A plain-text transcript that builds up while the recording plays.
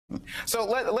So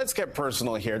let's get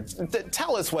personal here.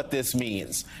 Tell us what this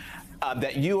means.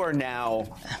 That you are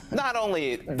now not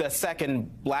only the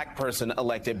second black person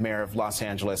elected mayor of Los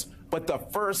Angeles, but the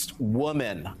first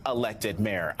woman elected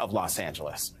mayor of Los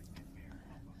Angeles.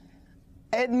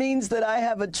 It means that I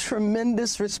have a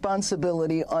tremendous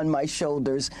responsibility on my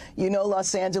shoulders. You know,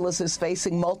 Los Angeles is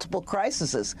facing multiple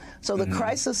crises, so the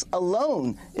crisis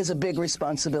alone is a big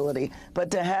responsibility.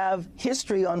 But to have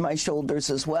history on my shoulders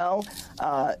as well,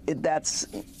 that's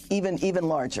even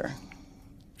larger.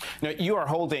 Now, you are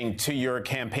holding to your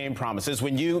campaign promises.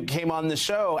 When you came on the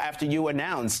show after you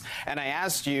announced, and I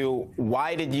asked you,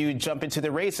 why did you jump into the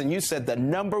race? And you said the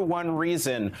 #1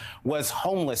 reason was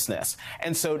homelessness.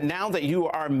 And so now that you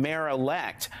are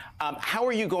mayor-elect, how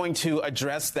are you going to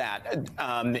address that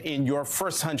in your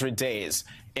first 100 days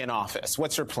in office?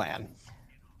 What's your plan?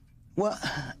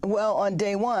 Well, on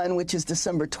day one, which is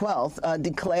December 12th,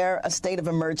 declare a state of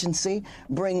emergency,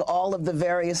 bring all of the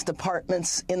various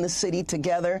departments in the city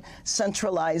together,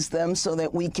 centralize them so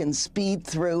that we can speed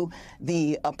through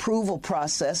the approval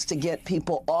process to get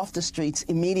people off the streets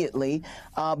immediately,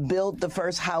 build the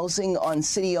first housing on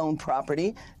city-owned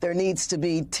property. There needs to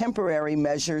be temporary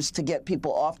measures to get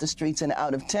people off the streets and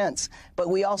out of tents, but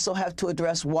we also have to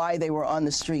address why they were on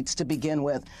the streets to begin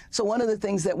with. So one of the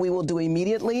things that we will do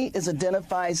immediately is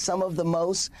identify some of the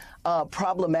most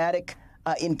problematic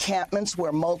encampments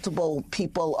where multiple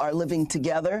people are living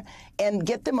together and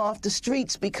get them off the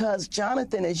streets because,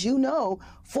 Jonathan, as you know,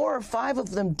 4 or 5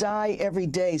 of them die every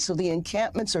day. So the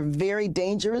encampments are very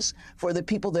dangerous for the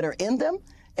people that are in them,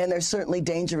 and they're certainly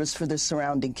dangerous for the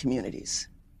surrounding communities.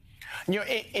 You know,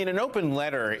 in an open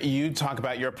letter, you talk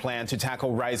about your plan to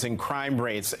tackle rising crime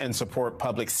rates and support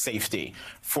public safety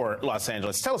for Los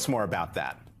Angeles. Tell us more about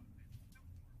that.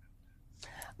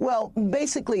 Well,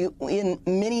 basically, in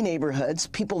many neighborhoods,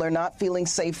 people are not feeling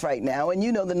safe right now. And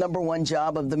you know the #1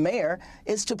 job of the mayor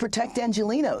is to protect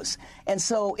Angelenos. And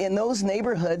so in those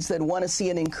neighborhoods that want to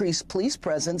see an increased police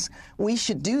presence, we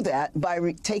should do that by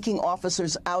taking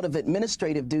officers out of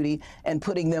administrative duty and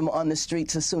putting them on the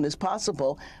streets as soon as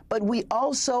possible. But we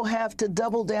also have to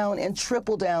double down and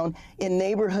triple down in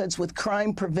neighborhoods with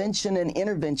crime prevention and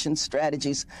intervention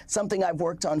strategies, something I've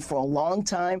worked on for a long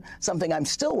time, something I'm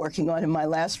still working on in my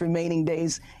last remaining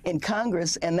days in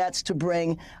Congress, and that's to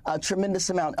bring a tremendous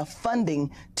amount of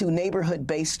funding to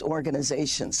neighborhood-based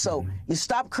organizations. So you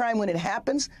stop crime when it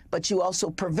happens, but you also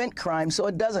prevent crime so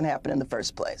it doesn't happen in the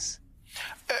first place.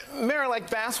 Mayor-elect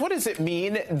Bass, what does it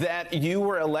mean that you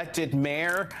were elected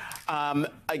mayor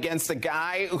against a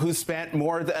guy who spent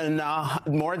more than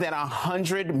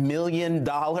 $100 million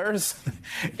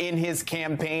in his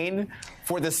campaign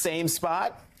for the same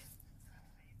spot?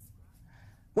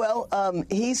 Well,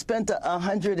 he spent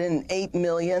 $108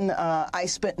 million. I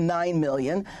spent $9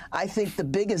 million. I think the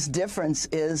biggest difference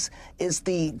is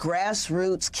the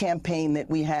grassroots campaign that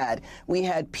we had. We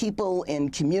had people in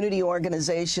community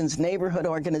organizations, neighborhood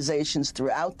organizations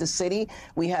throughout the city.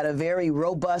 We had a very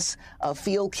robust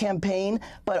field campaign.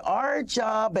 But our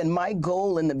job and my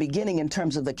goal in the beginning in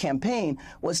terms of the campaign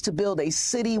was to build a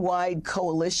citywide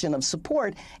coalition of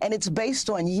support. And it's based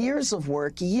on years of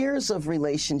work, years of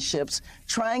relationships,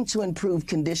 trying to improve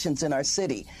conditions in our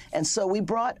city. And so we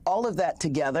brought all of that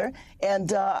together,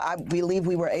 and I believe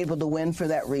we were able to win for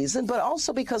that reason, but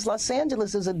also because Los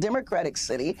Angeles is a Democratic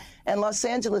city, and Los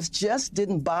Angeles just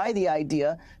didn't buy the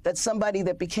idea that somebody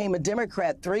that became a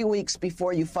Democrat 3 weeks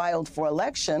before you filed for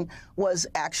election was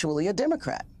actually a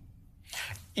Democrat.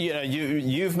 You know,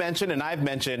 you've mentioned and I've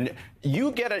mentioned,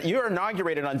 you're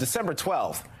inaugurated on December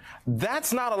 12th.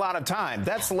 That's not a lot of time.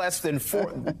 That's less than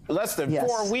 4 Yes.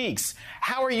 4 weeks.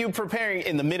 How are you preparing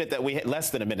in the minute that less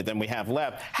than a minute than we have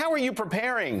left? How are you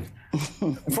preparing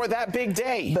for that big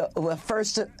day? Well,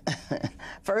 first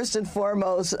and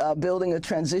foremost, building a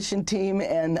transition team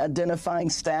and identifying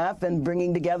staff and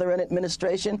bringing together an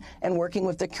administration and working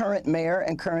with the current mayor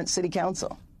and current city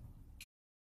council.